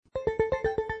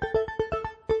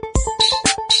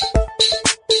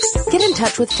Get in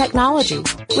touch with technology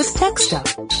with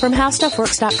TechStuff from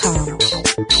HowStuffWorks.com.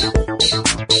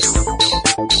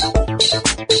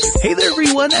 Hey there,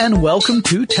 everyone, and welcome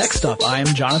to TechStuff. I am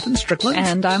Jonathan Strickland.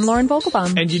 And I'm Lauren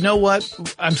Vogelbaum. And you know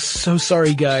what? I'm so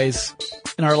sorry, guys.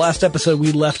 In our last episode,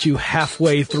 we left you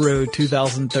halfway through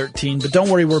 2013. But don't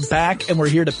worry, we're back, and we're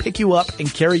here to pick you up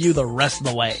and carry you the rest of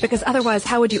the way. Because otherwise,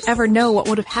 how would you ever know what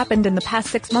would have happened in the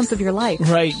past 6 months of your life?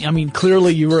 Right. I mean,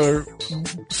 clearly you were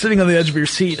sitting on the edge of your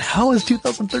seat. How is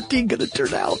 2013 going to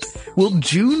turn out? Will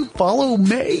June follow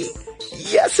May?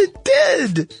 Yes, it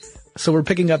did! So we're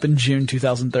picking up in June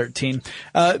 2013.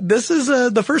 This is,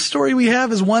 the first story we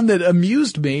have is one that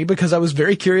amused me because I was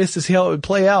very curious to see how it would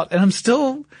play out, and I'm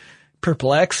still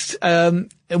perplexed.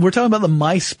 And we're talking about the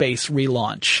MySpace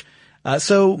relaunch.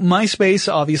 So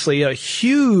MySpace, obviously a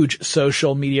huge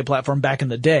social media platform back in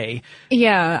the day.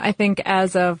 Yeah, I think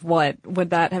as of what would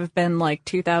that have been, like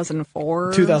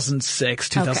 2004? 2006,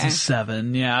 2007.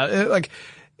 Okay.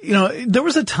 Yeah. There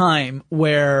was a time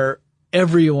where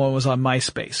everyone was on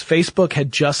MySpace. Facebook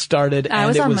had just started. I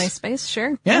was on MySpace,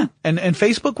 sure. Yeah. And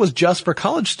Facebook was just for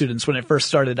college students when it first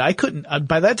started. I couldn't,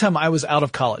 by that time I was out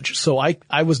of college. So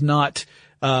I was not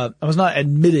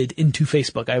admitted into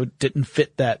Facebook. I didn't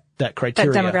fit that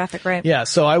criteria. That demographic, right. Yeah.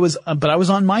 So I was on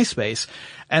MySpace,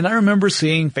 and I remember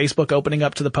seeing Facebook opening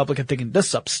up to the public and thinking,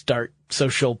 this upstart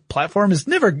social platform is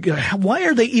never, why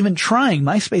are they even trying?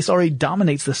 MySpace already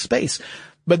dominates the space.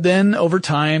 But then over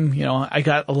time, I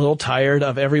got a little tired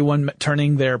of everyone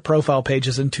turning their profile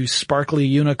pages into sparkly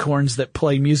unicorns that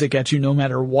play music at you no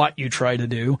matter what you try to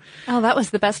do. Oh, that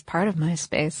was the best part of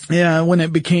MySpace. Yeah, when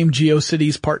it became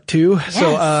GeoCities Part 2. Yes.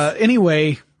 So,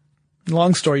 anyway,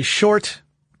 long story short,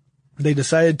 they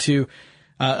decided to,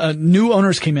 new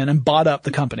owners came in and bought up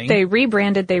the company. They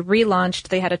rebranded, they relaunched,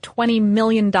 they had a $20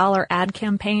 million ad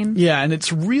campaign. Yeah, and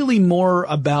it's really more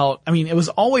about, it was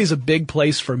always a big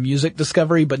place for music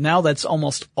discovery, but now that's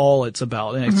almost all it's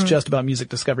about, and it's just about music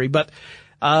discovery. But,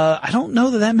 I don't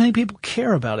know that many people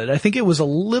care about it. I think it was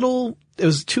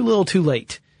too little too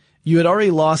late. You had already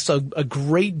lost a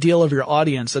great deal of your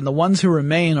audience, and the ones who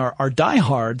remain are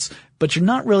diehards, but you're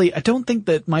not really, I don't think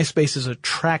that MySpace is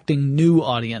attracting new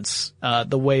audience,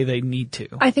 the way they need to.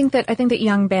 I think that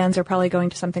young bands are probably going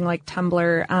to something like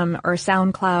Tumblr, or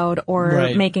SoundCloud,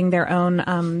 or making their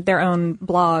own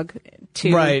blog to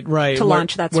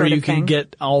launch that sort of thing. Where you can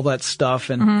get all that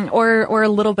stuff and. Or a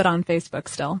little bit on Facebook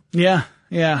still. Yeah.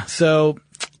 So,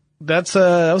 that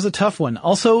was a tough one.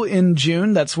 Also in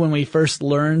June, that's when we first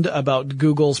learned about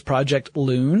Google's Project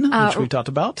Loon, which we talked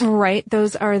about. Right.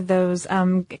 Those are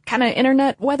kind of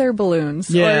internet weather balloons.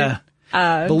 Yeah.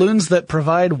 Balloons that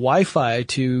provide Wi-Fi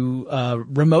to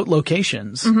remote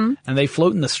locations, and they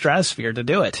float in the stratosphere to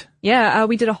do it. Yeah,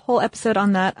 we did a whole episode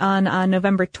on that on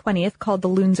November 20th called The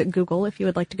Loons at Google, if you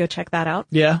would like to go check that out.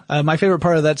 Yeah, my favorite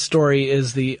part of that story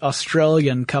is the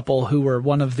Australian couple who were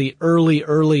one of the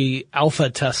early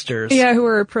alpha testers. Yeah, who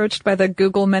were approached by the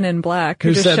Google men in black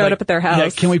who just showed up at their house. Yeah,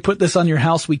 can we put this on your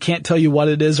house? We can't tell you what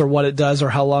it is or what it does or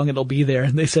how long it'll be there.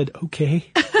 And they said,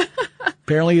 okay.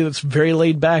 Apparently it's very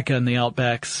laid back on the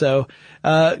Outback. So,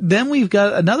 then we've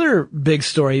got another big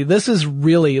story. This is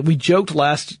really, we joked in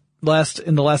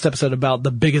the last episode about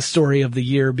the biggest story of the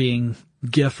year being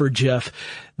GIF or GIF.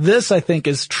 This, I think,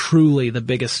 is truly the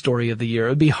biggest story of the year. It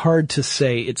would be hard to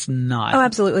say it's not. Oh,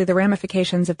 absolutely. The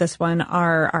ramifications of this one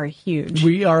are huge.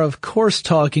 We are, of course,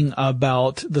 talking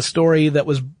about the story that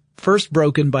was first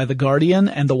broken by The Guardian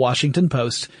and The Washington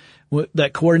Post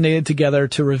that coordinated together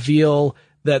to reveal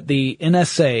that the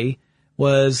NSA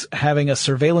was having a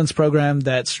surveillance program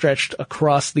that stretched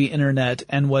across the internet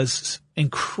and was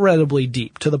incredibly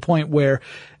deep to the point where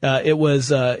it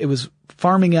was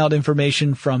farming out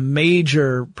information from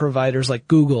major providers like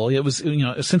Google. It was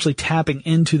essentially tapping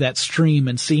into that stream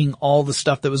and seeing all the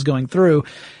stuff that was going through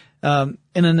in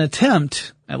an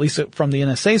attempt, at least from the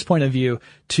NSA's point of view,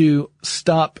 to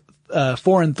stop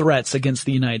foreign threats against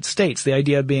the United States. The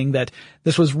idea being that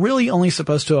this was really only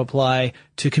supposed to apply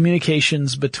to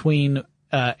communications between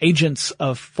agents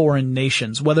of foreign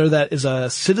nations, whether that is a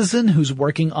citizen who's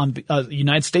working on a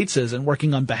United States citizen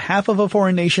working on behalf of a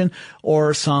foreign nation,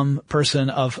 or some person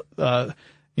of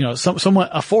someone,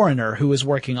 a foreigner who is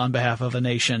working on behalf of a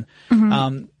nation.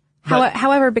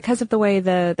 However, because of the way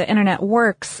the internet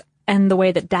works and the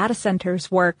way that data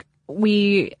centers work,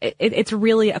 it's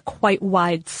really a quite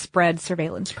widespread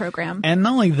surveillance program. And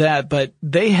not only that, but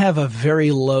they have a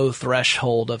very low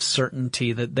threshold of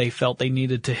certainty that they felt they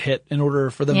needed to hit in order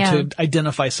for them to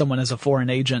identify someone as a foreign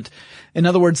agent. In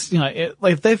other words,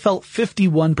 if they felt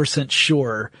 51%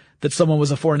 sure that someone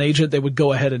was a foreign agent, they would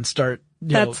go ahead and start,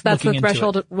 that's looking the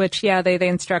threshold at which, they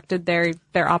instructed their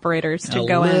operators to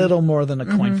go in. A little more than a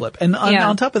coin flip. And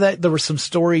on top of that, there were some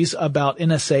stories about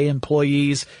NSA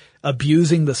employees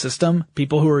abusing the system,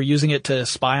 people who were using it to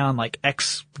spy on like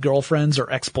ex-girlfriends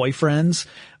or ex-boyfriends,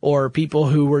 or people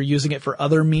who were using it for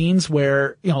other means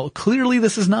where, clearly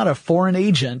this is not a foreign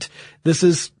agent. This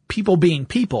is people being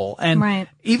people. And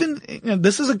even,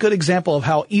 this is a good example of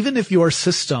how even if your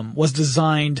system was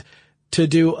designed to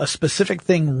do a specific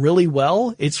thing really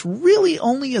well, it's really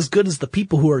only as good as the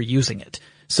people who are using it.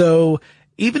 So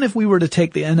even if we were to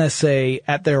take the NSA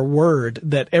at their word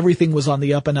that everything was on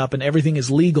the up and up and everything is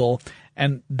legal,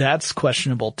 and that's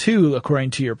questionable too,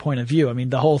 according to your point of view. I mean,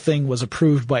 the whole thing was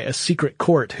approved by a secret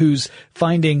court whose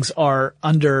findings are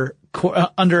under court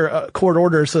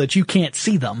order so that you can't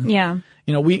see them. Yeah.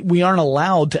 We aren't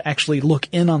allowed to actually look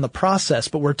in on the process,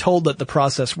 but we're told that the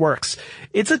process works.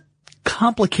 It's a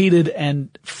complicated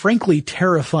and frankly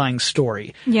terrifying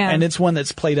story. Yeah. And it's one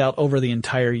that's played out over the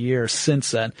entire year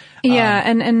since then. Yeah.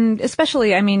 And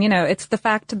especially, it's the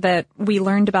fact that we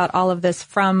learned about all of this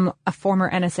from a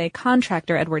former NSA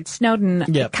contractor, Edward Snowden.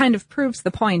 Yep. It kind of proves the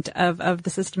point of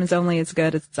the system is only as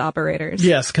good as its operators.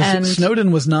 Yes, because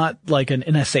Snowden was not like an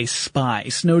NSA spy.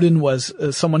 Snowden was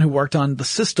someone who worked on the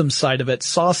system side of it,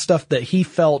 saw stuff that he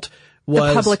felt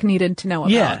the public needed to know about.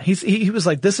 Yeah, he was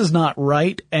like, this is not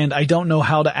right, and I don't know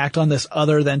how to act on this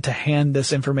other than to hand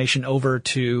this information over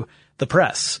to the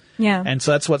press. Yeah. And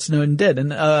so that's what Snowden did.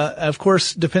 And, of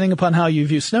course, depending upon how you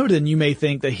view Snowden, you may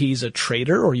think that he's a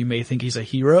traitor or you may think he's a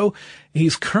hero.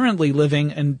 He's currently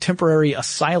living in temporary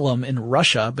asylum in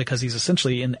Russia because he's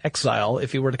essentially in exile.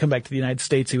 If he were to come back to the United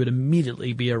States, he would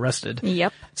immediately be arrested.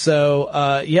 Yep.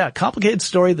 So, complicated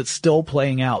story that's still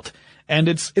playing out. And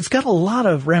it's got a lot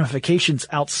of ramifications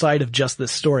outside of just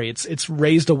this story. It's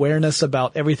raised awareness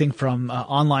about everything from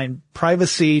online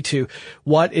privacy to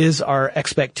what is our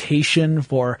expectation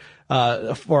for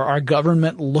our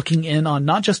government looking in on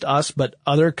not just us, but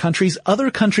other countries.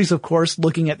 Other countries, of course,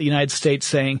 looking at the United States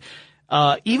saying,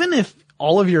 even if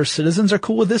all of your citizens are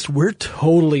cool with this, we're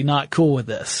totally not cool with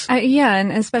this.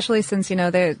 And especially since,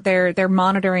 they're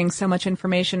monitoring so much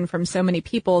information from so many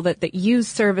people that use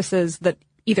services that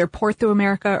either port through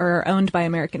America or are owned by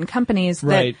American companies,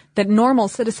 right, that normal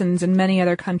citizens in many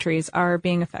other countries are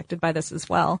being affected by this as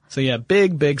well. So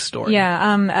big story.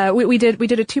 Yeah, we did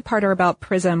a two-parter about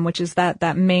PRISM, which is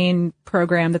that main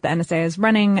program that the NSA is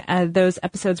running. Those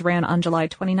episodes ran on July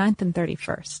 29th and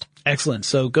 31st. Excellent.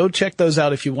 So go check those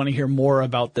out if you want to hear more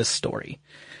about this story.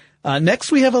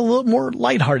 Next we have a little more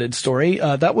lighthearted story.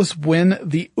 That was when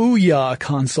the Ouya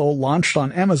console launched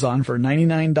on Amazon for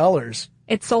 $99.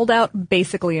 It sold out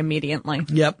basically immediately.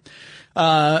 Yep.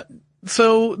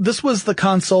 So this was the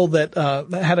console that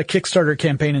had a Kickstarter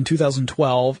campaign in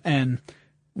 2012 and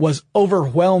was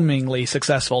overwhelmingly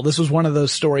successful. This was one of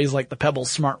those stories like the Pebble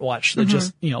smartwatch that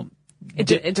just,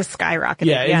 it just skyrocketed.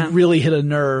 Yeah, it really hit a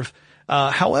nerve.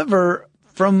 However,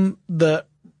 from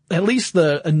at least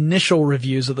the initial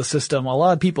reviews of the system, a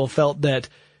lot of people felt that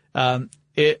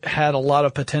it had a lot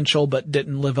of potential, but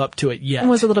didn't live up to it yet. It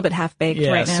was a little bit half-baked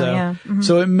right now,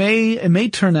 So it may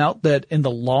turn out that in the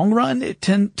long run, it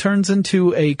turns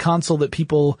into a console that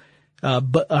people,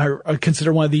 are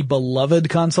consider one of the beloved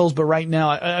consoles. But right now,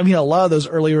 I mean, a lot of those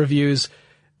early reviews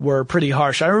were pretty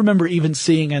harsh. I remember even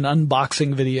seeing an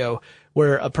unboxing video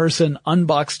where a person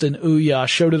unboxed an Ouya,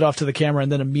 showed it off to the camera,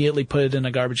 and then immediately put it in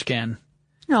a garbage can.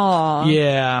 Aww.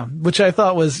 Yeah, which I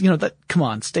thought was, come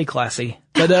on, stay classy.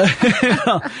 But,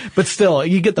 but still,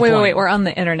 you get the point. Wait, we're on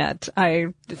the internet.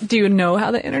 Do you know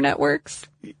how the internet works?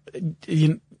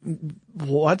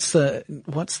 What's the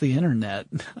internet?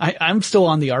 I'm still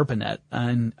on the ARPANET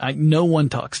and no one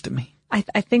talks to me.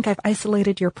 I think I've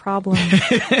isolated your problem.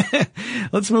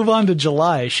 Let's move on to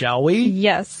July, shall we?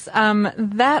 Yes.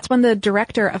 That's when the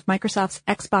director of Microsoft's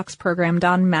Xbox program,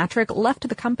 Don Matrick, left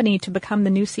the company to become the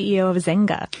new CEO of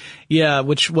Zynga. Yeah,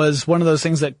 which was one of those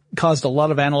things that caused a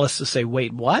lot of analysts to say,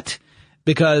 wait, what?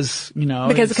 Because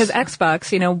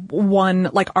Xbox, won,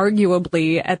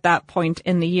 arguably at that point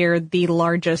in the year, the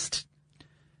largest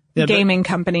gaming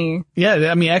company.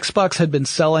 Yeah, I mean, Xbox had been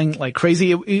selling like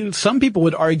crazy. Some people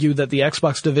would argue that the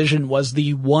Xbox division was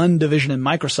the one division in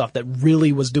Microsoft that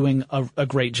really was doing a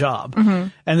great job. Mm-hmm.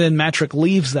 And then Matrick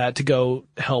leaves that to go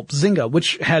help Zynga,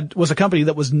 which was a company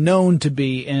that was known to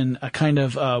be in a kind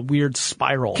of weird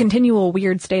spiral. Continual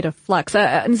weird state of flux.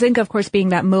 And Zynga, of course, being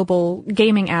that mobile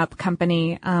gaming app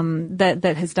company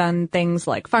that has done things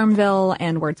like Farmville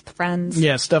and Words with Friends.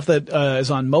 Yeah, stuff that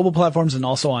is on mobile platforms and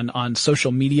also on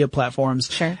social media media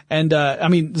platforms. Sure. And, I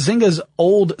mean, Zynga's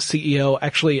old CEO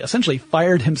actually essentially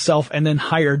fired himself and then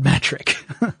hired Metric.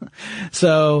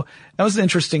 So that was an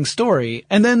interesting story.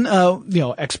 And then,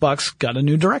 Xbox got a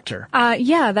new director.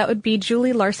 Yeah, that would be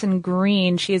Julie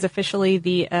Larson-Green. She is officially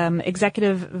the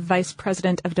executive vice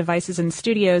president of devices and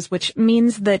studios, which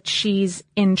means that she's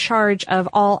in charge of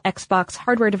all Xbox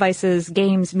hardware devices,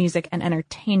 games, music, and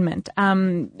entertainment.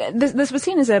 This was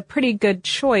seen as a pretty good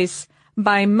choice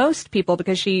by most people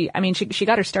because she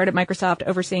got her start at Microsoft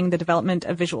overseeing the development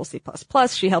of Visual C++.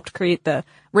 She helped create the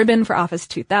ribbon for Office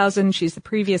 2000. She's the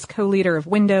previous co-leader of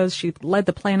Windows. She led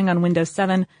the planning on Windows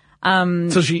 7.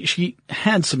 So she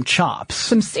had some chops.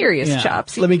 Some serious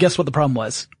chops. Let me guess what the problem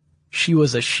was. She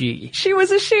was a she. She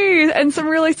was a she, and some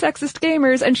really sexist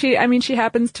gamers, and she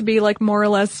happens to be like more or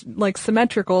less like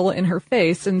symmetrical in her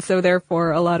face, and so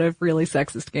therefore a lot of really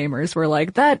sexist gamers were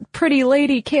like, that pretty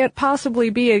lady can't possibly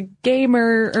be a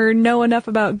gamer or know enough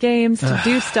about games to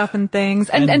do stuff and things.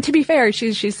 And to be fair,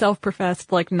 she's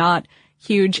self-professed like not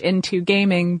huge into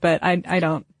gaming, but I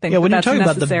don't think when that's you're talking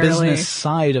about the necessarily business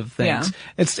side of things,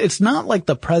 it's not like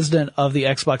the president of the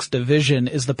Xbox division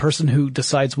is the person who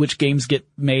decides which games get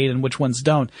made and which ones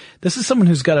don't. This is someone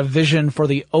who's got a vision for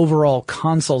the overall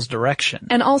console's direction.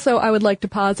 And also, I would like to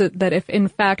posit that if in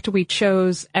fact we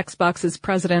chose Xbox's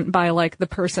president by like the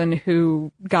person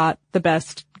who got the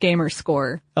best gamer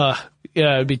score,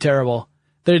 it'd be terrible.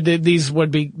 These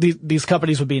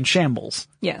companies would be in shambles.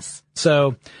 Yes.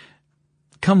 So,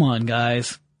 come on,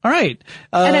 guys. All right.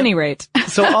 At any rate.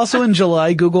 So also in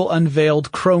July, Google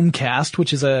unveiled Chromecast,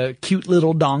 which is a cute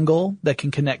little dongle that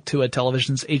can connect to a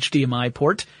television's HDMI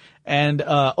port. And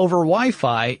over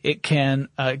Wi-Fi, it can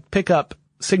pick up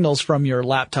signals from your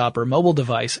laptop or mobile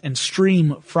device and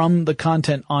stream from the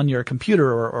content on your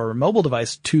computer or mobile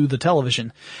device to the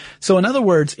television. So in other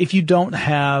words, if you don't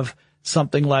have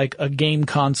something like a game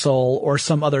console or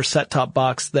some other set-top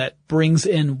box that brings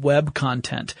in web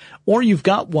content, or you've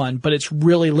got one, but it's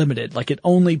really limited, like it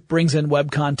only brings in web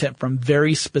content from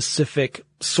very specific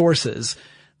sources,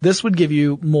 this would give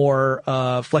you more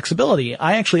flexibility.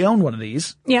 I actually own one of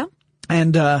these. Yeah.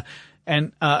 And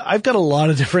I've got a lot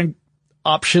of different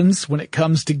options when it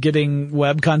comes to getting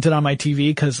web content on my TV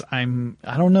because I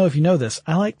don't know if you know this,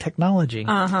 I like technology.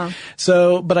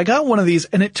 So, but I got one of these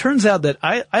and it turns out that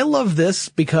I love this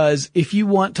because if you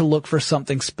want to look for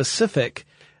something specific,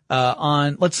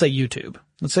 on, let's say YouTube,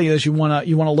 let's say that you want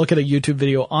to look at a YouTube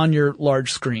video on your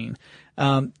large screen.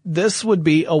 This would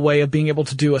be a way of being able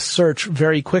to do a search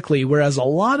very quickly, whereas a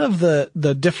lot of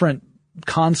the different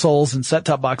consoles and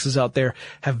set-top boxes out there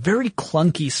have very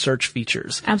clunky search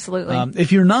features. Absolutely.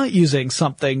 If you're not using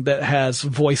something that has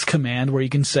voice command where you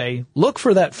can say, look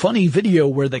for that funny video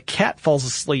where the cat falls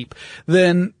asleep,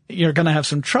 then you're going to have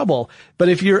some trouble. But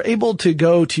if you're able to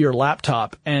go to your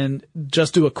laptop and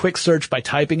just do a quick search by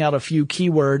typing out a few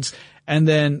keywords and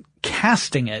then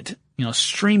casting it,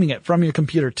 streaming it from your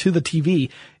computer to the TV,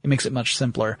 it makes it much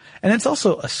simpler. And it's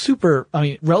also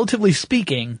relatively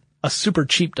speaking, a super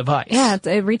cheap device. Yeah,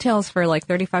 it retails for like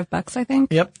 $35, I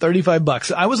think. Yep,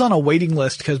 $35. I was on a waiting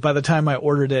list because by the time I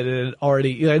ordered it,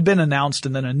 it had been announced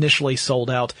and then initially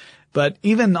sold out. But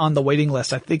even on the waiting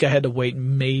list, I think I had to wait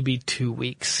maybe 2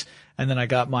 weeks. And then I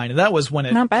got mine. And that was when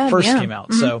it first came out.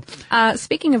 Mm-hmm. So,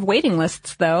 speaking of waiting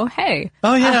lists though, hey.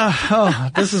 Oh yeah.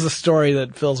 This is a story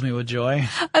that fills me with joy.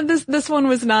 This one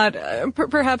was not,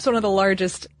 perhaps one of the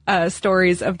largest,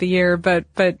 stories of the year, but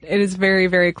it is very,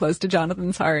 very close to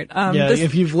Jonathan's heart.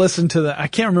 If you've listened to I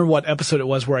can't remember what episode it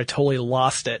was where I totally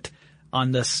lost it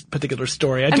on this particular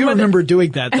story. I do remember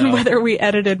doing that though. And whether we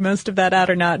edited most of that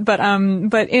out or not. But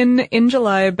in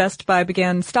July, Best Buy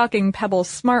began stocking Pebble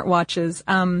smartwatches,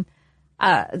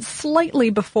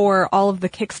 slightly before all of the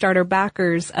Kickstarter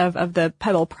backers of the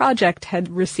Pebble project had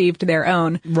received their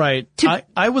own. Right.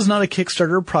 I was not a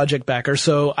Kickstarter project backer,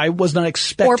 so I was not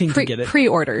expecting to get it.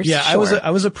 Pre-orders. Yeah, sure. I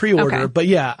was a pre-order, okay. But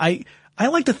yeah, I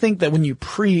like to think that when you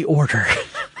pre-order,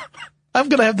 I'm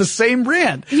going to have the same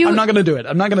brand. I'm not going to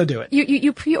do it.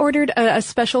 You pre-ordered a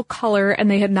special color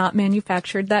and they had not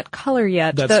manufactured that color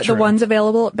yet. That's true. The ones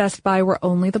available at Best Buy were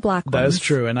only the black ones. That is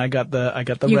true. And I got the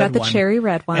red one. You got the cherry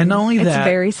red one. And not only it's that,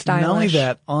 very stylish. Not only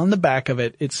that, on the back of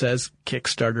it, it says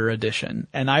Kickstarter edition.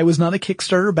 And I was not a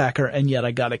Kickstarter backer and yet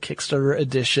I got a Kickstarter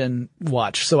edition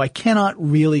watch. So I cannot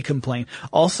really complain.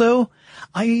 Also,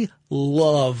 I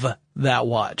love that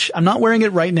watch. I'm not wearing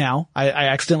it right now. I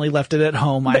accidentally left it at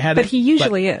home. But he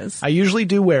usually is. I usually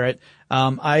do wear it.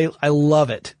 I love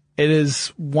it. It is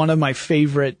one of my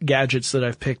favorite gadgets that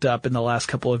I've picked up in the last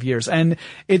couple of years. And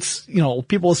it's,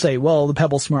 people will say, well, the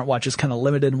Pebble smartwatch is kind of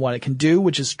limited in what it can do,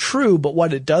 which is true, but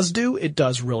what it does do, it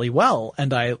does really well.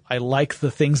 And I like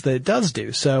the things that it does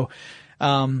do. So,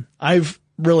 I've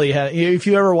really had, if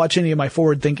you ever watch any of my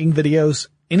forward thinking videos,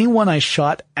 anyone I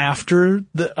shot after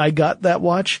I got that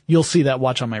watch, you'll see that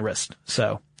watch on my wrist.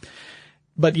 So,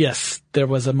 but yes, there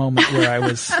was a moment where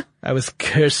I was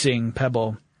cursing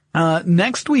Pebble.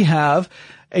 Next we have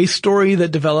a story that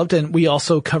developed, and we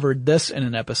also covered this in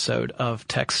an episode of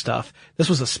Tech Stuff. This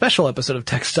was a special episode of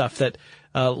Tech Stuff that,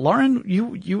 Lauren,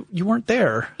 you weren't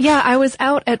there. Yeah, I was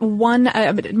out at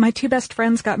my two best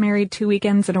friends got married 2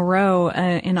 weekends in a row,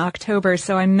 in October,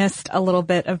 so I missed a little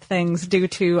bit of things due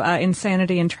to,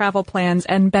 insanity and travel plans,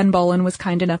 and Ben Bolin was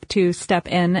kind enough to step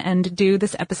in and do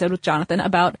this episode with Jonathan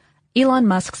about Elon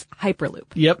Musk's Hyperloop.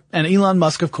 Yep. And Elon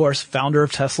Musk, of course, founder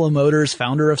of Tesla Motors,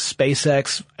 founder of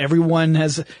SpaceX. Everyone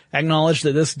has acknowledged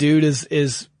that this dude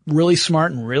is really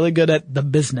smart and really good at the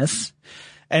business.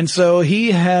 And so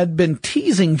he had been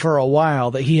teasing for a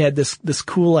while that he had this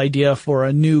cool idea for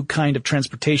a new kind of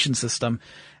transportation system.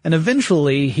 And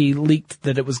eventually he leaked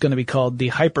that it was going to be called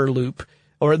the Hyperloop,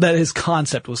 or that his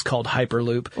concept was called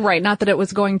Hyperloop. Right, not that it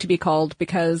was going to be called,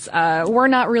 because we're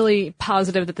not really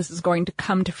positive that this is going to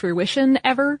come to fruition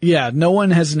ever. Yeah, no one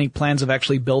has any plans of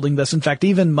actually building this. In fact,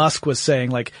 even Musk was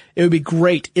saying, like, it would be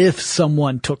great if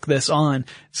someone took this on,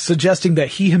 suggesting that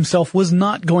he himself was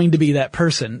not going to be that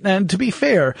person. And to be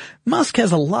fair, Musk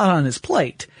has a lot on his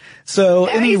plate. So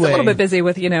yeah, anyway, he's a little bit busy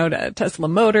with, Tesla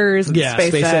Motors and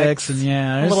SpaceX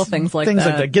and little things like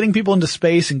that. Getting people into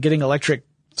space and getting electric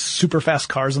super fast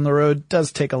cars on the road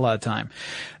does take a lot of time.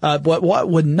 What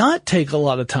would not take a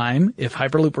lot of time if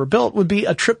Hyperloop were built would be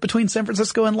a trip between San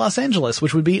Francisco and Los Angeles,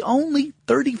 which would be only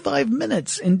 35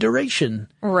 minutes in duration.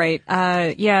 Right.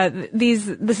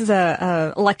 This is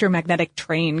a electromagnetic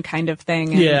train kind of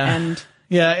thing.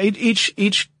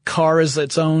 Each car is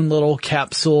its own little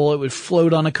capsule. It would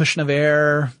float on a cushion of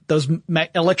air. Those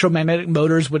electromagnetic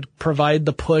motors would provide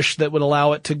the push that would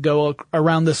allow it to go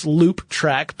around this loop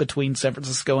track between San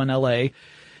Francisco and LA.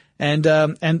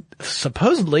 And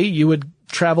supposedly you would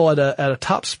travel at a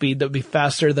top speed that would be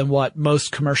faster than what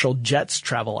most commercial jets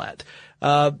travel at.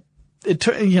 It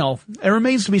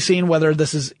remains to be seen whether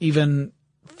this is even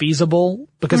feasible,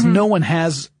 because no one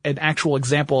has an actual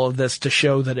example of this to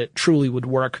show that it truly would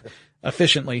work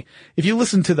efficiently. If you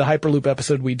listen to the Hyperloop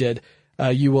episode we did,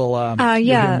 you will you'll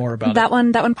hear more about that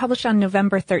one. That one published on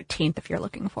November 13th, if you're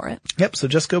looking for it. Yep. So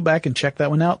just go back and check that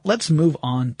one out. Let's move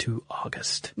on to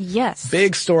August. Yes.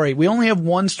 Big story. We only have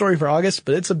one story for August,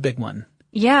 but it's a big one.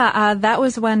 Yeah, that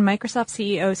was when Microsoft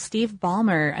CEO Steve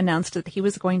Ballmer announced that he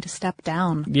was going to step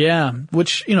down. Yeah,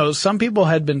 which, some people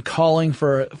had been calling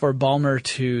for Ballmer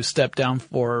to step down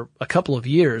for a couple of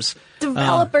years.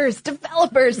 Developers! I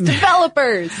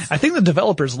think the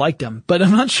developers liked him, but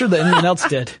I'm not sure that anyone else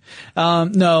did.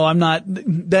 No, I'm not.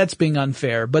 That's being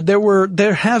unfair. But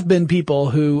there have been people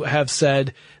who have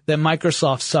said that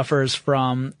Microsoft suffers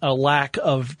from a lack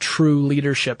of true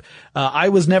leadership. I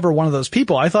was never one of those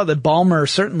people. I thought that Ballmer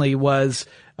certainly was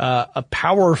a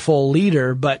powerful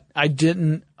leader, but I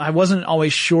wasn't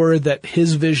always sure that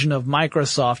his vision of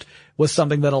Microsoft was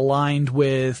something that aligned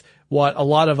with what a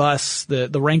lot of us, the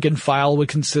rank and file, would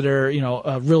consider,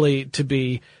 really to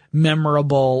be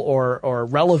memorable or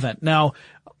relevant. Now,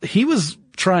 he was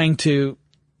trying to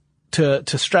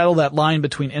straddle that line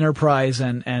between enterprise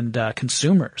and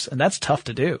consumers, and that's tough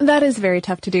to do. That is very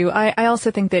tough to do. I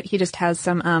also think that he just has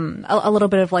some a little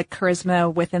bit of like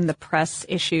charisma within the press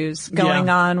issues going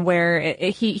on, where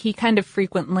he kind of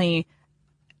frequently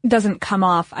doesn't come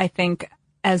off, I think,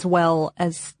 as well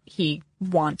as he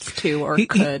wants to or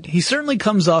could. He certainly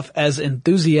comes off as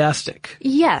enthusiastic.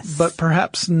 Yes. But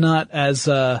perhaps not as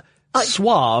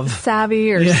suave.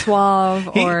 Savvy or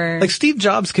suave or... Like Steve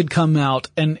Jobs could come out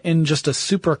and in just a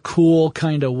super cool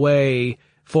kind of way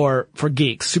for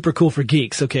geeks. Super cool for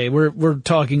geeks. Okay, we're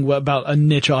talking about a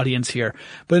niche audience here.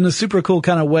 But in a super cool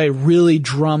kind of way, really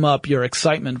drum up your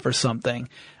excitement for something.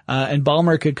 And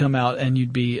Ballmer could come out and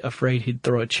you'd be afraid he'd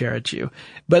throw a chair at you.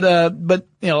 But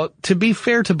to be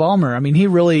fair to Ballmer, I mean, he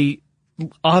really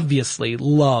obviously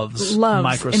loves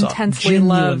Microsoft. Intensely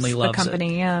genuinely loves the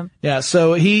company, it. Yeah.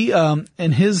 So he,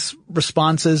 in his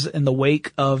responses in the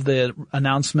wake of the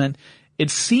announcement, it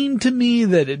seemed to me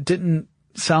that it didn't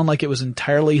sound like it was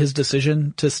entirely his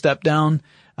decision to step down.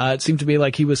 It seemed to be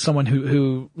like he was someone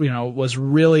who was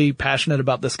really passionate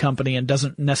about this company and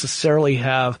doesn't necessarily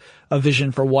have a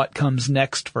vision for what comes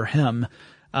next for him.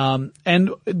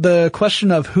 And the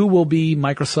question of who will be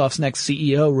Microsoft's next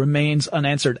CEO remains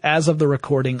unanswered as of the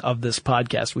recording of this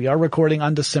podcast. We are recording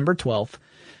on December 12th.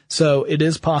 So it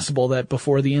is possible that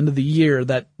before the end of the year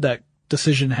that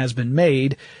decision has been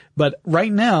made. But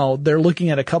right now they're looking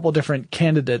at a couple different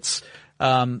candidates,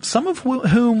 some of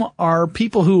whom are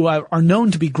people who are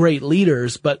known to be great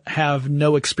leaders, but have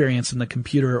no experience in the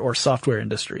computer or software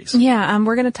industries. Yeah,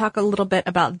 we're going to talk a little bit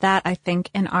about that, I think,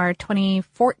 in our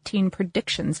 2014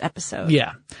 predictions episode.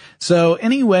 Yeah. So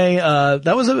anyway,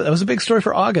 that was a big story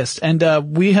for August,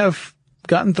 and we have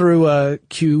gotten through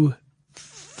Q3,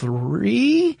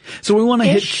 so we want to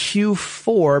hit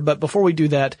Q4. But before we do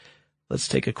that, let's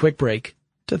take a quick break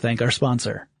to thank our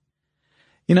sponsor.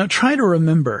 Try to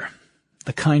remember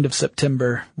the kind of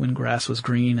September when grass was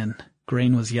green and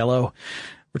grain was yellow.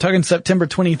 We're talking September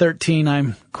 2013.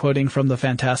 I'm quoting from the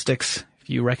Fantastics. If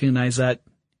you recognize that,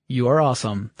 you are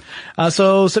awesome.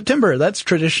 So September, that's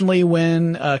traditionally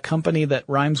when a company that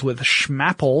rhymes with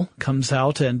schmapple comes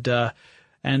out and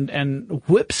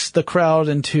whips the crowd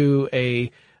into a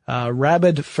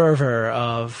rabid fervor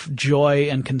of joy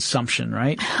and consumption,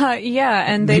 right? Yeah,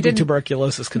 and they did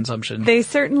tuberculosis consumption. They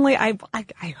certainly, I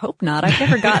hope not. I've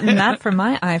never gotten that from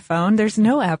my iPhone. There's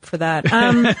no app for that.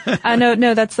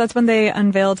 No, that's when they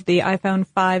unveiled the iPhone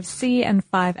 5C and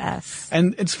 5S.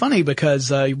 And it's funny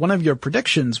because, one of your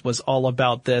predictions was all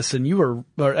about this, and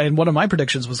and one of my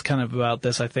predictions was kind of about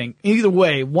this, I think. Either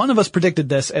way, one of us predicted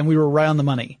this and we were right on the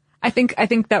money. I think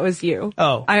that was you.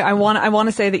 Oh. I want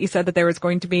to say that you said that there was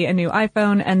going to be a new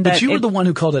iPhone and that. But you were the one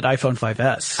who called it iPhone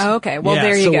 5S. Oh, okay. Well, yeah,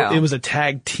 there you go. So it was a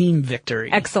tag team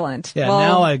victory. Excellent. Yeah.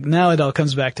 Well, now it all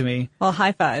comes back to me. Well,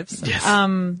 high fives. Yes.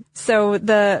 So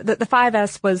the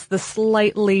 5S was the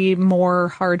slightly more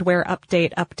hardware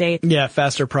update. Yeah.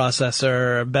 Faster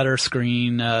processor, better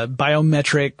screen,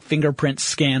 biometric fingerprint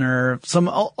scanner,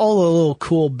 all the little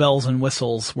cool bells and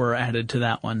whistles were added to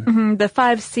that one. Mm-hmm. The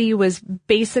 5C was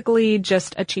basically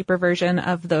just a cheaper version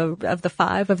of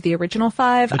the original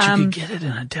 5. But you could get it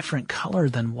in a different color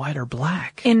than white or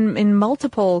black. In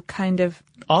multiple kind of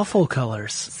awful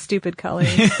colors. Stupid colors.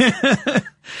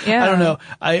 Yeah. I don't know.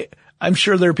 I'm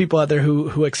sure there are people out there who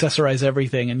accessorize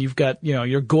everything, and you've got,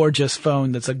 your gorgeous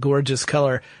phone that's a gorgeous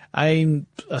color. I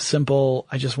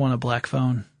just want a black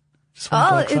phone.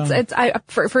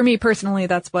 For me personally,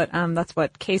 that's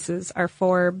what cases are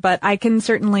for, but I can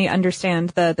certainly understand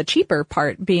the cheaper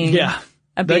part being. Yeah.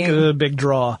 A big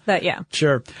draw.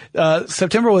 Sure.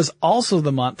 September was also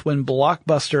the month when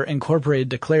Blockbuster Incorporated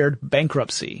declared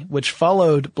bankruptcy, which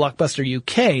followed Blockbuster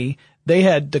UK. They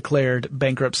had declared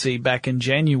bankruptcy back in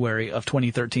January of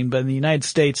 2013, but in the United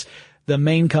States, the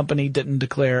main company didn't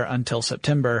declare until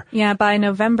September. Yeah, by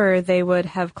November, they would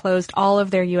have closed all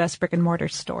of their U.S. brick and mortar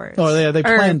stores. Oh, yeah, they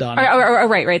planned on it.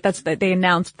 Right. They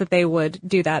announced that they would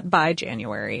do that by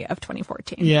January of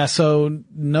 2014. Yeah, so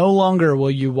no longer will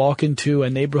you walk into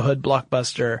a neighborhood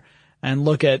Blockbuster and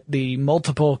look at the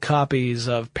multiple copies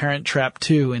of Parent Trap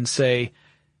 2 and say,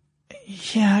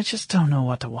 yeah, I just don't know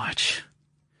what to watch.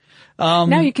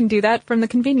 Now you can do that from the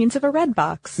convenience of a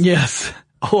Redbox. Yes.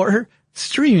 Or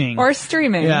streaming.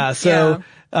 Yeah. So,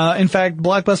 in fact,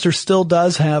 Blockbuster still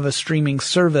does have a streaming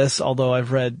service, although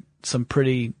I've read some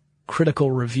pretty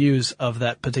critical reviews of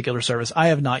that particular service. I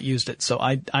have not used it, so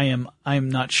I am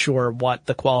not sure what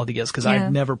the quality is because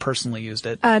I've never personally used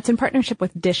it. It's in partnership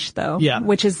with Dish though. Yeah.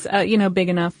 Which is, big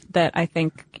enough that I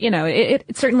think,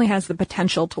 it certainly has the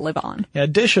potential to live on. Yeah.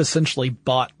 Dish essentially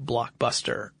bought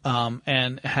Blockbuster,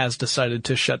 and has decided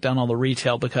to shut down all the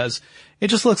retail because it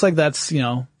just looks like that's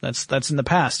in the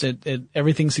past.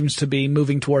 Everything seems to be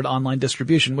moving toward online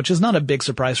distribution, which is not a big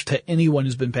surprise to anyone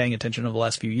who's been paying attention over the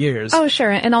last few years. Oh,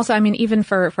 sure. And also, even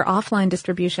for offline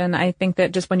distribution, I think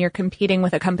that just when you're competing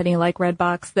with a company like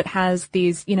Redbox that has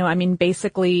these,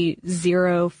 basically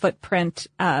zero footprint,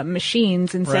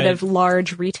 machines instead of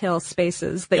large retail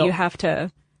spaces that you have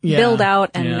to build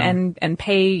out and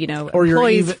pay,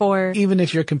 employees for. Even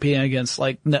if you're competing against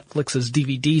like Netflix's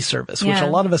DVD service, which a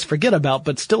lot of us forget about,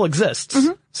 but still exists.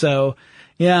 Mm-hmm. So,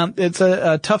 yeah, it's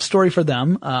a tough story for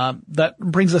them. That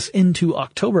brings us into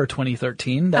October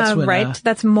 2013. That's when, right.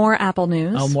 That's more Apple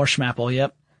news. Oh, more schmapple.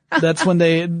 Yep. That's when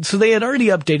they had already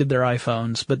updated their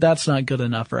iPhones, but that's not good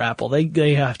enough for Apple.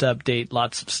 They have to update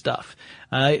lots of stuff.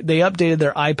 They updated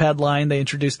their iPad line. They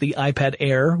introduced the iPad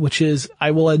Air, which is,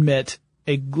 I will admit,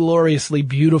 a gloriously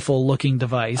beautiful looking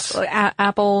device.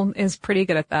 Apple is pretty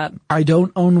good at that. I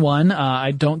don't own one.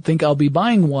 I don't think I'll be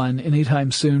buying one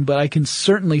anytime soon, but I can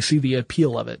certainly see the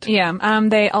appeal of it. Yeah.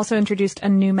 They also introduced a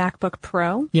new MacBook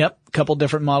Pro. Yep. A couple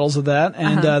different models of that.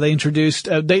 And, they introduced,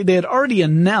 they had already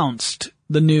announced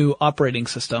the new operating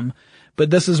system. But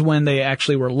this is when they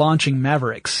actually were launching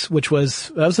Mavericks, that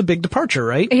was a big departure,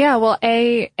 right? Yeah, well,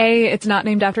 it's not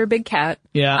named after a big cat.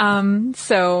 Yeah.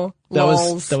 So that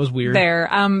was weird. There.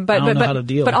 I don't know how to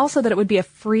deal. But also that it would be a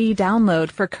free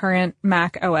download for current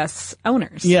Mac OS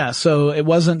owners. Yeah, so it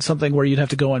wasn't something where you'd have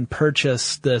to go and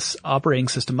purchase this operating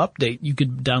system update. You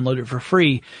could download it for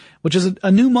free, which is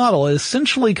a new model. It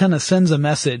essentially kind of sends a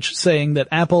message saying that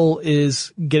Apple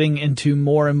is getting into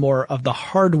more and more of the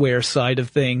hardware side of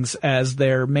things as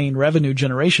their main revenue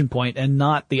generation point and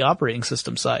not the operating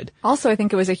system side. Also, I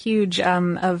think it was a huge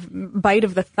bite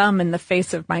of the thumb in the face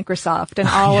of Microsoft and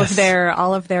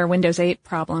all of their Windows 8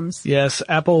 problems. Yes,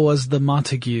 Apple was the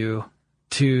Montague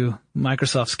to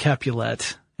Microsoft's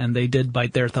Capulet, and they did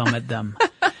bite their thumb at them.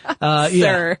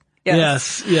 Sir.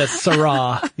 Yes,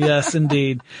 sirrah. Yes,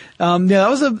 indeed.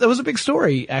 That was a big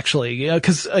story, actually,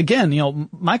 cause again,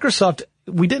 Microsoft,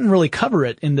 we didn't really cover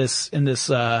it in this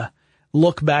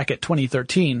look back at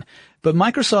 2013, but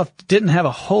Microsoft didn't have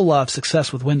a whole lot of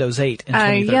success with Windows 8 in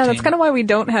 2013. Yeah, that's kind of why we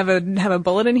don't have a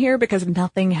bullet in here, because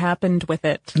nothing happened with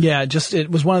it. Yeah, it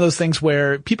was one of those things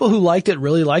where people who liked it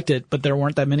really liked it, but there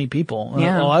weren't that many people.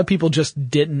 Yeah. A lot of people just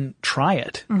didn't try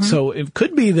it. Mm-hmm. So it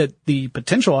could be that the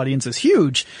potential audience is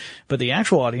huge, but the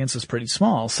actual audience is pretty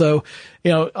small. So,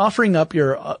 offering up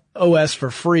your OS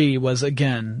for free was,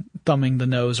 again, thumbing the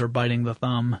nose or biting the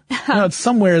thumb. It's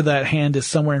somewhere that hand is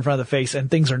somewhere in front of the face,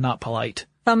 and things are not polite.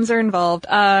 Thumbs are involved.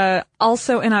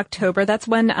 Also in October, that's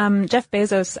when Jeff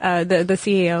Bezos, the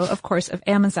CEO, of course, of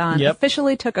Amazon,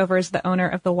 officially took over as the owner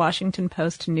of the Washington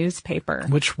Post newspaper,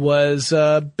 which was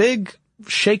a big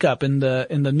shakeup in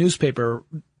the newspaper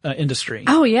industry.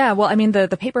 Oh yeah, well, I mean the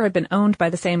paper had been owned by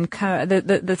the same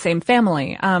the same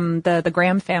family, the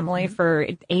Graham family, for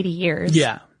 80 years.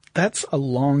 Yeah, that's a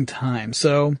long time.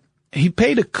 So he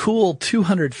paid a cool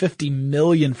 $250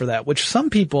 million for that, which some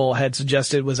people had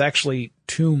suggested was actually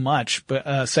too much,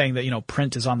 but saying that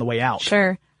print is on the way out.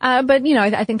 Sure. But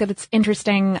I think that it's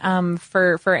interesting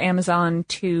for Amazon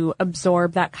to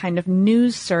absorb that kind of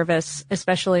news service,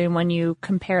 especially when you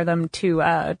compare them to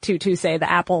say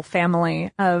the Apple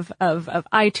family of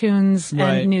iTunes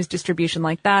and news distribution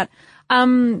like that.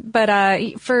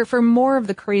 But for more of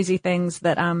the crazy things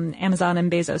that Amazon and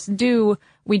Bezos do,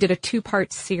 we did a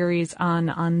 2-part series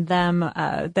on them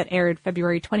that aired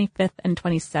February 25th and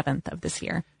 27th of this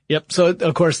year. Yep. So,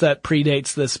 of course, that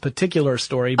predates this particular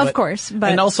story. But, of course.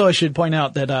 But, and also I should point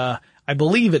out that I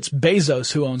believe it's Bezos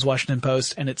who owns Washington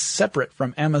Post, and it's separate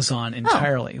from Amazon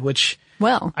entirely, which...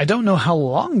 Well, I don't know how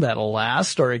long that'll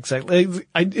last or exactly.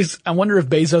 I wonder if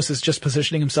Bezos is just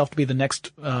positioning himself to be the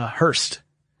next Hearst.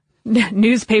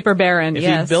 Newspaper baron, if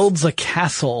yes. He builds a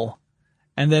castle,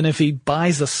 and then if he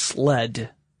buys a sled,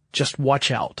 just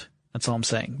watch out. That's all I'm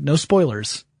saying. No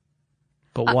spoilers,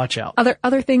 but watch out.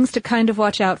 Other things to kind of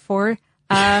watch out for.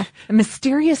 A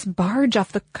mysterious barge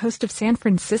off the coast of San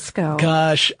Francisco.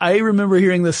 Gosh, I remember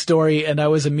hearing this story and I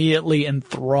was immediately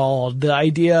enthralled. The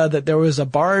idea that there was a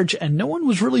barge and no one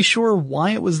was really sure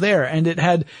why it was there, and it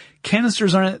had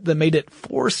canisters on it that made it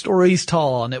 4 stories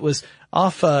tall, and it was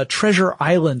off Treasure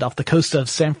Island off the coast of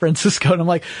San Francisco. And I'm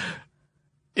like,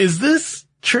 is this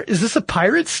a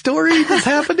pirate story that's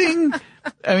happening?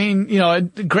 I mean,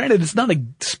 granted, it's not a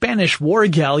Spanish war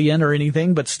galleon or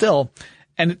anything, but still.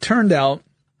 And it turned out,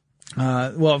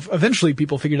 eventually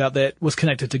people figured out that it was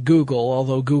connected to Google,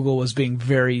 although Google was being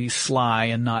very sly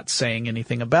and not saying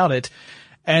anything about it.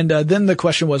 And then the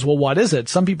question was, well, what is it?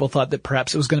 Some people thought that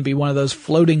perhaps it was going to be one of those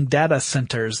floating data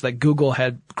centers that Google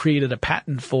had created a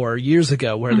patent for years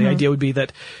ago, where the idea would be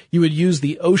that you would use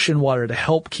the ocean water to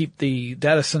help keep the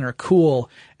data center cool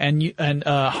and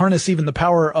harness even the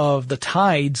power of the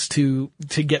tides to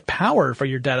get power for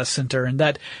your data center, and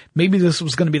that maybe this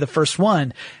was going to be the first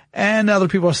one. And other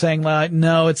people are saying,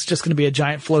 no, it's just going to be a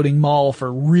giant floating mall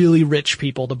for really rich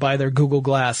people to buy their Google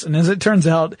Glass. And as it turns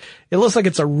out, it looks like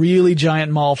it's a really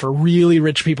giant mall for really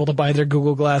rich people to buy their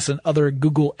Google Glass and other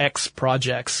Google X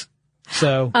projects.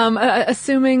 So,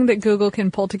 assuming that Google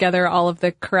can pull together all of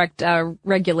the correct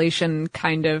regulation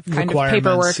kind of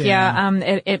paperwork,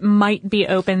 it might be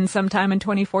open sometime in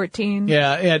 2014.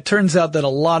 Yeah, it turns out that a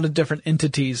lot of different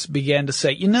entities began to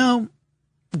say,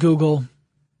 Google,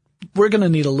 we're going to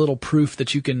need a little proof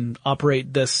that you can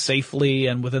operate this safely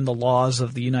and within the laws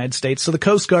of the United States. So the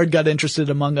Coast Guard got interested,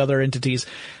 among other entities.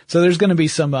 So there's going to be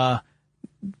some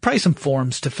probably some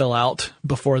forms to fill out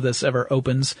before this ever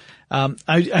opens. I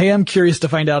am curious to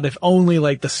find out if only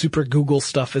like the super Google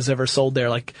stuff is ever sold there.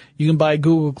 Like you can buy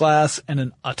Google Glass and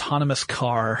an autonomous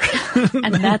car.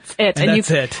 And that's it. And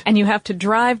that's it. And you have to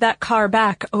drive that car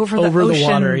back over the Over ocean. the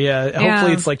water, yeah.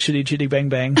 Hopefully it's like Chitty Chitty Bang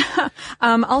Bang.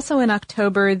 Also in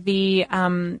October, the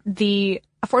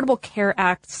Affordable Care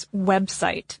Act's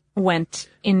website went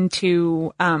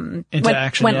into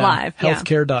action. Went live.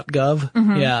 Healthcare.gov.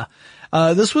 Mm-hmm.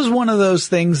 Yeah. This was one of those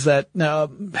things that,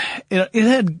 it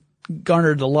had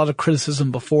garnered a lot of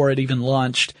criticism before it even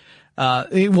launched.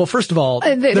 Well, first of all,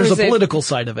 there's a political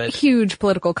side of it. Huge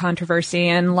political controversy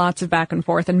and lots of back and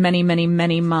forth and many, many,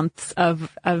 many months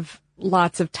of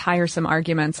lots of tiresome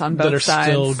arguments on both sides. That are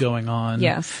still going on.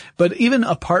 Yes. But even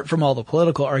apart from all the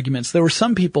political arguments, there were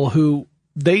some people who,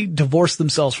 they divorced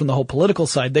themselves from the whole political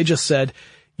side. They just said,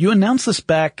 you announced this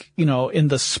back, in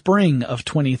the spring of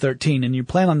 2013 and you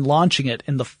plan on launching it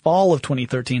in the fall of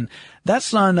 2013.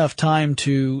 That's not enough time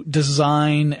to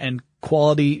design and do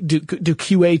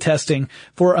QA testing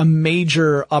for a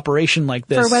major operation like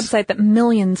this. For a website that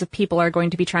millions of people are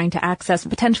going to be trying to access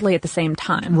potentially at the same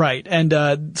time. Right.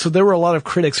 And, so there were a lot of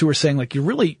critics who were saying like,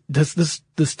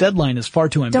 this deadline is far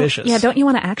too ambitious. Don't you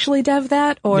want to actually dev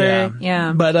that? Or,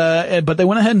 yeah. But they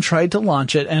went ahead and tried to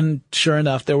launch it. And sure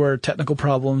enough, there were technical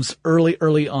problems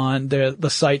early on. The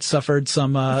site suffered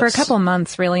some, for a couple of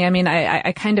months, really. I mean,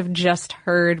 I kind of just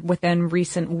heard within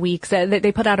recent weeks that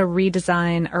they put out a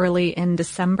redesign early in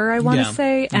December, I want to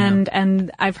say.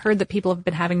 And I've heard that people have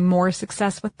been having more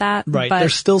success with that. Right. But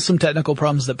there's still some technical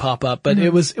problems that pop up, but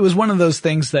it was one of those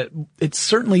things that it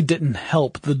certainly didn't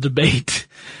help the debate.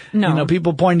 No.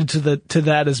 People pointed to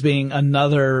that as being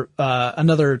another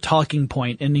talking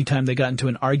point anytime they got into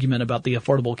an argument about the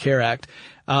Affordable Care Act.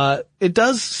 It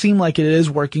does seem like it is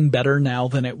working better now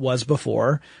than it was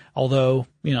before, although,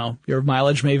 your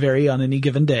mileage may vary on any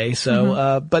given day.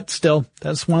 So, but still,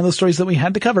 that's one of those stories that we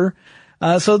had to cover.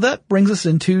 So that brings us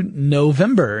into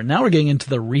November. Now we're getting into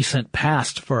the recent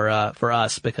past for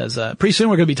us because, pretty soon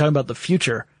we're going to be talking about the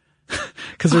future.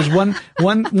 Cause there's one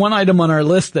item on our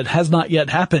list that has not yet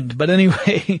happened. But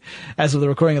anyway, as of the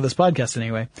recording of this podcast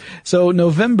anyway. So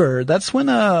November, that's when,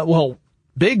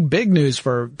 big news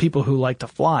for people who like to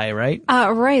fly, right?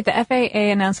 Right. The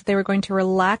FAA announced that they were going to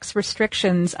relax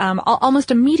restrictions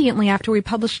almost immediately after we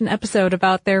published an episode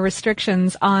about their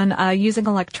restrictions on using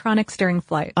electronics during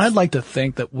flights. I'd like to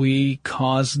think that we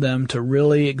caused them to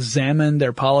really examine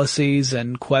their policies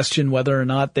and question whether or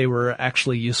not they were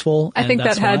actually useful. I think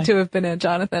that had to have been it,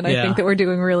 Jonathan. I think that we're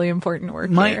doing really important work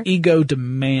My here. ego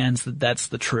demands that that's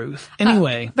the truth.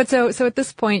 Anyway. But so at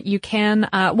this point you can,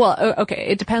 okay,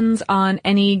 it depends on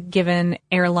any given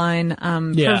airline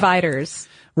providers.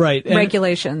 Right. And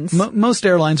regulations. Most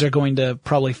airlines are going to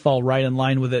probably fall right in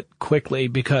line with it quickly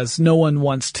because no one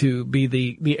wants to be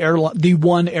the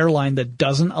one airline that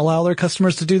doesn't allow their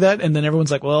customers to do that. And then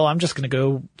everyone's like, well, I'm just going to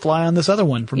go fly on this other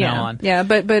one from now on. Yeah.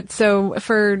 But so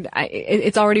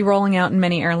it's already rolling out in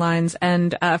many airlines.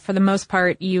 And, for the most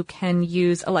part, you can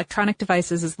use electronic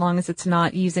devices as long as it's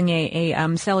not using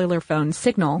a cellular phone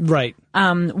signal. Right.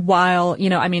 While,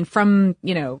 from,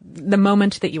 the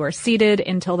moment that you are seated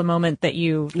until the moment that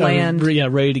you land.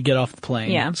 Ready to get off the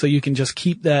plane. Yeah. So you can just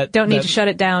keep that. Don't need to shut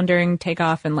it down during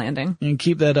takeoff and landing. And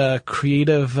keep that,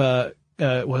 Creative,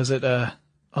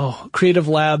 Creative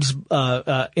Labs,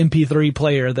 MP3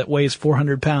 player that weighs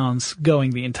 400 pounds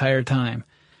going the entire time.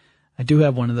 I do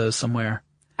have one of those somewhere.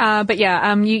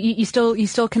 You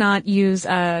still cannot use,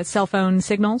 cell phone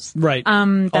signals. Right.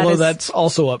 Although that's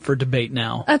also up for debate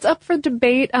now. That's up for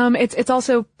debate. It's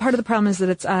also part of the problem is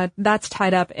that that's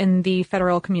tied up in the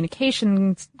Federal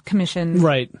Communications Commission.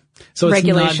 Right. So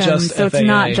regulations. It's not just FAA. It's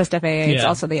not just FAA. It's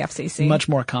also the FCC. Much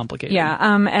more complicated. Yeah.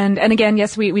 And again,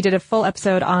 yes, we did a full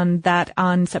episode on that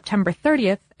on September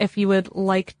 30th. If you would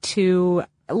like to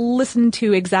listen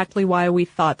to exactly why we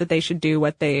thought that they should do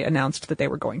what they announced that they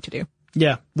were going to do.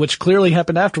 Yeah, which clearly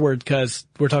happened afterward because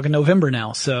we're talking November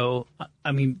now. So,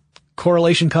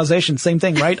 correlation, causation, same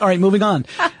thing, right? All right, moving on.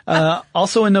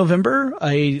 Also in November,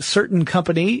 a certain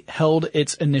company held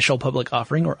its initial public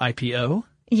offering or IPO.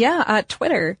 Yeah,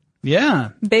 Twitter. Yeah.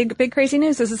 Big crazy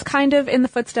news. This is kind of in the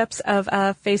footsteps of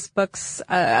Facebook's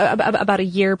about a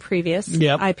year previous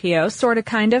IPO, sort of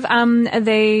kind of.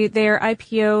 Their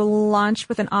IPO launched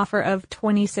with an offer of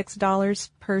 $26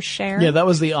 per share. Yeah, that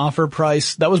was the offer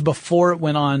price. That was before it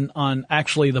went on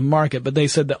actually the market, but they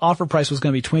said the offer price was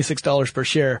going to be $26 per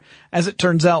share. As it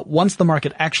turns out, once the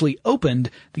market actually opened,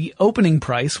 the opening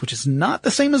price, which is not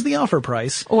the same as the offer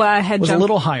price, was a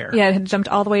little higher. Yeah, it had jumped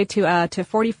all the way to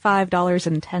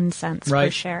 $45.10. cents right?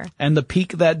 per share. And the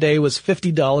peak that day was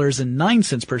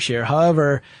 $50.09 per share.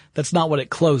 However, that's not what it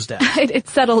closed at. It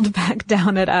settled back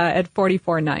down at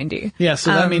 $44.90. Yeah,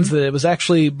 so that means that it was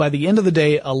actually, by the end of the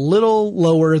day, a little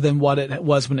lower than what it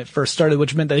was when it first started,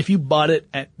 which meant that if you bought it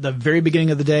at the very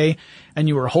beginning of the day and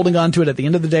you were holding on to it at the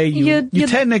end of the day, you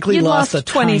technically you'd lost a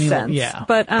 20 tiny, cents. yeah,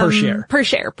 but, per share.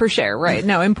 Per share, right.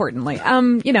 No, importantly.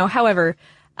 However,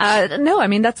 no, I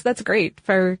mean, that's great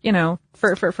for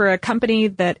a company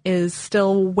that is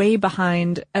still way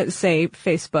behind, say,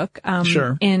 Facebook,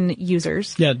 Sure. in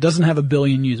users. Yeah, it doesn't have 1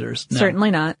 billion users. No.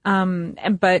 Certainly not.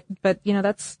 But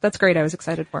that's great. I was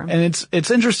excited for him. And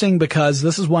it's interesting because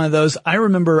this is one of those, I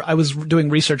remember I was doing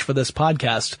research for this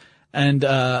podcast and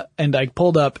I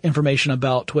pulled up information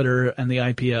about Twitter and the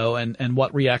IPO and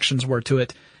what reactions were to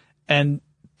it. And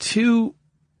two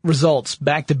results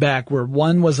back to back where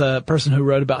one was a person who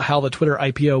wrote about how the Twitter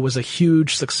IPO was a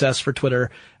huge success for Twitter.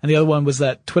 And the other one was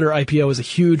that Twitter IPO was a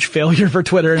huge failure for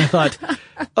Twitter. And I thought,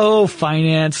 oh,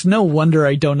 finance, no wonder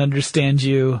I don't understand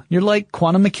you. You're like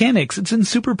quantum mechanics. It's in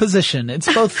superposition.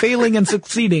 It's both failing and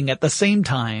succeeding at the same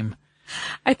time.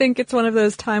 I think it's one of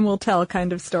those time will tell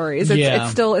kind of stories.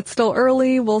 Yeah. It's still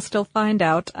early. We'll still find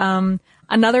out.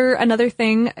 Another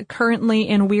thing currently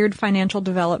in weird financial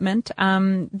development,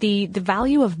 the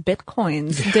value of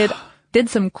Bitcoins did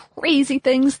some crazy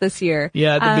things this year.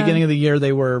 Yeah, at the beginning of the year,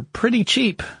 they were pretty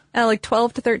cheap. Like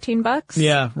 $12 to $13.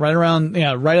 Yeah,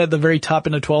 right at the very top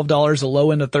end of $12, a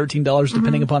low end of $13,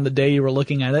 depending upon the day you were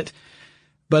looking at it.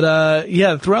 But,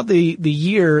 throughout the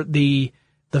year, the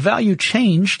value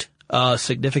changed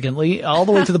significantly, all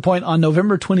the way to the point on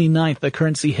November 29th, the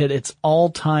currency hit its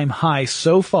all-time high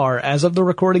so far, as of the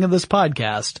recording of this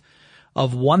podcast,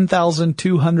 of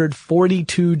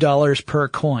 $1,242 per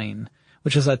coin,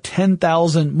 which is a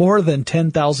more than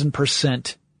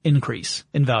 10,000% increase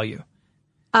in value.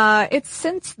 It's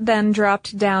since then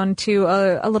dropped down to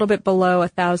a little bit below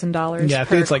 $1,000. Yeah, I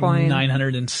think it's like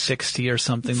 960 or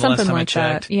something the last time I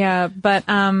checked. That. Yeah, but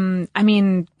I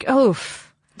mean, oof.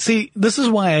 See, this is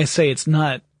why I say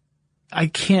I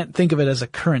can't think of it as a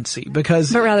currency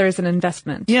because. But rather as an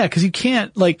investment. Yeah, because you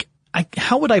can't,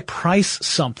 how would I price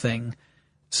something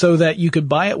so that you could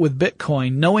buy it with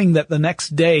Bitcoin knowing that the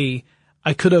next day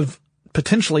I could have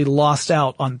potentially lost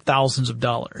out on thousands of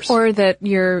dollars. Or that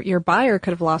your buyer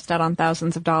could have lost out on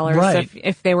thousands of dollars. Right.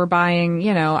 If they were buying,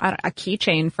 a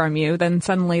keychain from you, then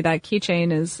suddenly that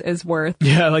keychain is worth.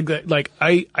 Yeah,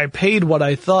 I paid what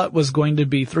I thought was going to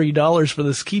be $3 for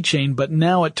this keychain, but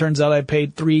now it turns out I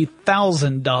paid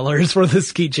 $3,000 for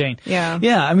this keychain. Yeah.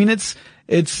 Yeah, I mean,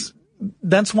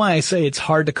 that's why I say it's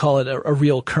hard to call it a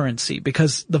real currency,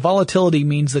 because the volatility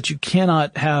means that you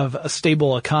cannot have a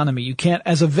stable economy. You can't,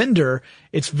 as a vendor,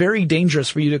 it's very dangerous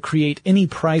for you to create any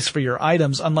price for your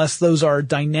items unless those are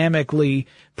dynamically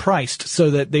priced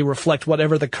so that they reflect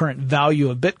whatever the current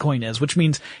value of Bitcoin is, which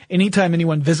means anytime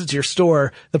anyone visits your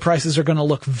store, the prices are going to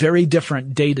look very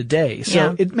different day to day.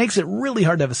 So It makes it really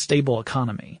hard to have a stable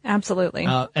economy. Absolutely.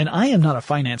 And I am not a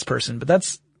finance person, but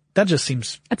that just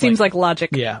seems. It seems like logic.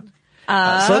 Yeah.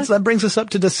 So that brings us up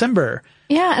to December.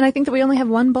 Yeah, and I think that we only have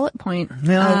one bullet point.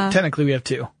 No, technically we have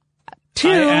two. Two?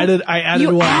 I added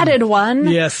you one. Added one?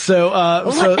 Yes, so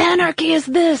what anarchy is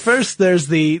this? First there's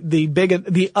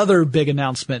the other big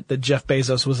announcement that Jeff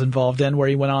Bezos was involved in, where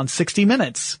he went on 60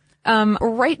 Minutes.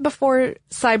 Right before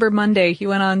Cyber Monday, he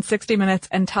went on 60 Minutes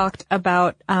and talked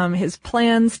about his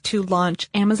plans to launch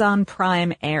Amazon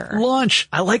Prime Air. Launch.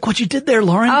 I like what you did there,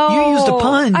 Lauren. Oh, you used a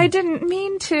pun. I didn't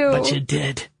mean to. But you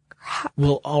did.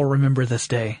 We'll all remember this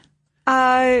day.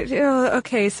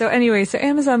 Okay, so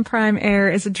Amazon Prime Air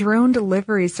is a drone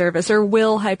delivery service, or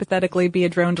will hypothetically be a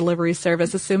drone delivery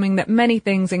service, assuming that many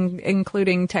things,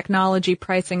 including technology,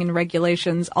 pricing, and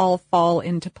regulations, all fall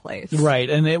into place. Right,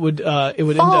 and it would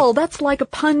end up. That's like a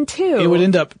pun too. It would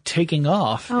end up taking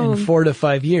off in 4 to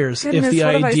 5 years if the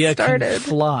idea can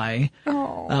fly.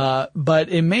 But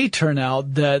it may turn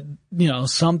out that,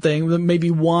 something,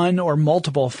 maybe one or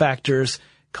multiple factors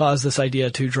cause this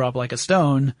idea to drop like a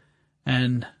stone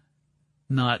and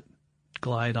not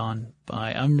glide on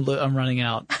by. I'm running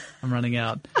out.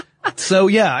 So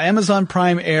yeah, Amazon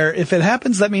Prime Air. If it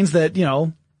happens, that means that,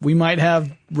 we might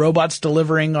have robots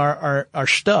delivering our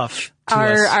stuff to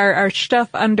us. Our stuff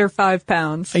under 5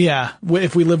 pounds. Yeah.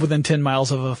 If we live within 10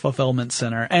 miles of a fulfillment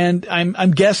center. And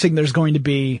I'm guessing there's going to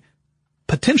be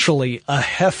potentially a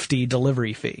hefty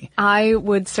delivery fee. I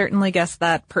would certainly guess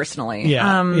that personally.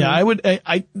 Yeah.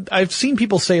 I've seen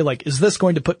people say, like, is this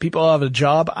going to put people out of a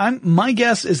job? My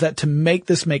guess is that to make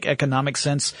this make economic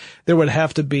sense, there would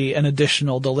have to be an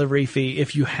additional delivery fee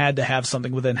if you had to have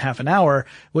something within half an hour,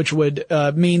 which would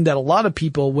mean that a lot of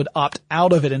people would opt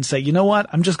out of it and say, you know what,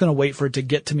 I'm just going to wait for it to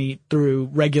get to me through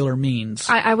regular means.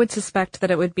 I would suspect that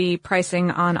it would be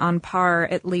pricing on par,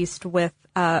 at least with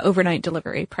overnight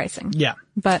delivery pricing. Yeah.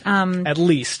 But at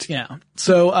least, yeah.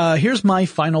 So here's my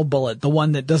final bullet, the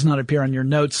one that does not appear on your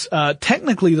notes.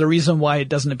 Technically, the reason why it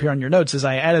doesn't appear on your notes is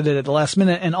I added it at the last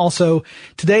minute, and also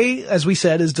today, as we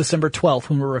said, is December 12th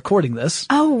when we're recording this.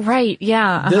 Oh, right,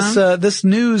 yeah. This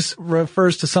news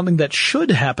refers to something that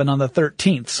should happen on the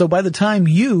 13th. So by the time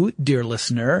you, dear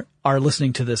listener, are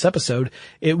listening to this episode,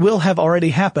 it will have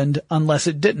already happened unless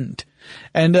it didn't.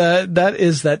 And that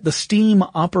is that the Steam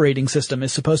operating system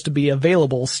is supposed to be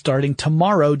available starting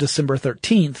tomorrow, December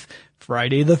 13th,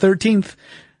 Friday the 13th.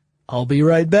 I'll be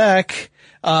right back.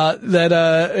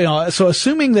 So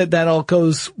assuming that all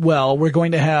goes well, we're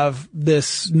going to have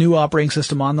this new operating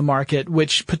system on the market,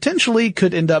 which potentially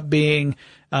could end up being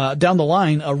down the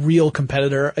line a real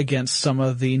competitor against some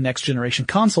of the next generation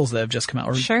consoles that have just come out.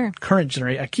 Or sure. Current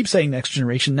generation. I keep saying next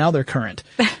generation. Now they're current.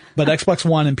 But Xbox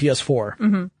One and PS4.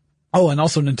 Mm-hmm. Oh, and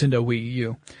also Nintendo Wii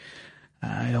U.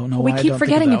 I don't know why we keep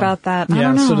forgetting about that. I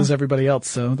don't know. So does everybody else,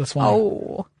 so that's why.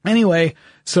 Oh. Anyway,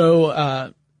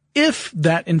 so if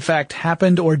that in fact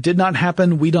happened or did not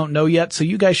happen, we don't know yet, so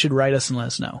you guys should write us and let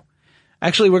us know.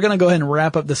 Actually, we're going to go ahead and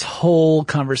wrap up this whole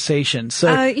conversation.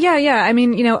 So, yeah. I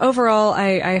mean, overall,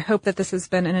 I hope that this has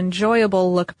been an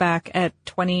enjoyable look back at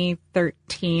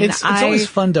 2013. It's always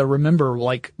fun to remember,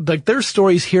 like there's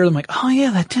stories here. I'm like, oh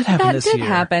yeah, that did happen this year. That did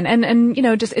happen. And,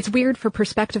 just, it's weird for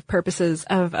perspective purposes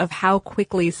of how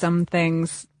quickly some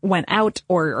things went out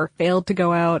or failed to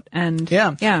go out. And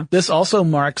yeah. This also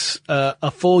marks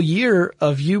a full year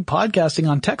of you podcasting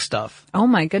on TechStuff. Oh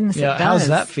my goodness. Yeah. It does. How does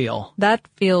that feel? That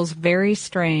feels very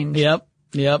strange. Yep.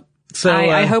 So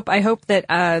I hope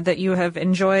that you have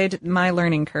enjoyed my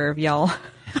learning curve, y'all.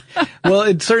 Well,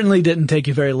 it certainly didn't take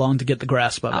you very long to get the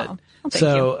grasp of it. Well, thank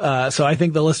you. So I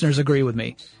think the listeners agree with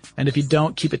me. And if you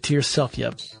don't, keep it to yourself,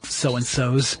 you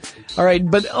so-and-sos. All right,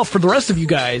 but for the rest of you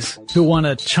guys who want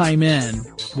to chime in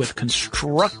with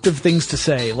constructive things to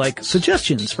say, like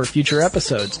suggestions for future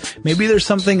episodes, maybe there's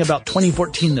something about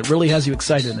 2014 that really has you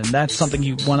excited and that's something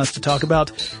you want us to talk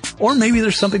about. Or maybe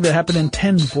there's something that happened in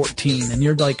 1014 and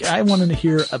you're like, I wanted to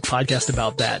hear a podcast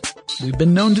about that. We've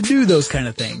been known to do those kind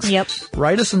of things. Yep.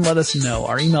 Write us and let us know.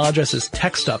 Our email address is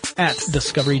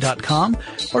techstuff@discovery.com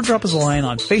or drop us a line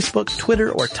on Facebook,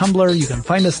 Twitter, or Tumblr. You can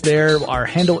find us there. Our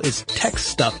handle is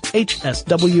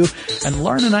TechStuffHSW. And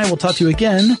Lauren and I will talk to you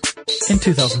again in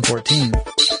 2014.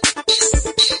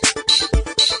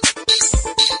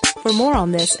 For more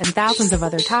on this and thousands of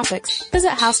other topics,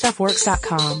 visit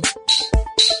HowStuffWorks.com.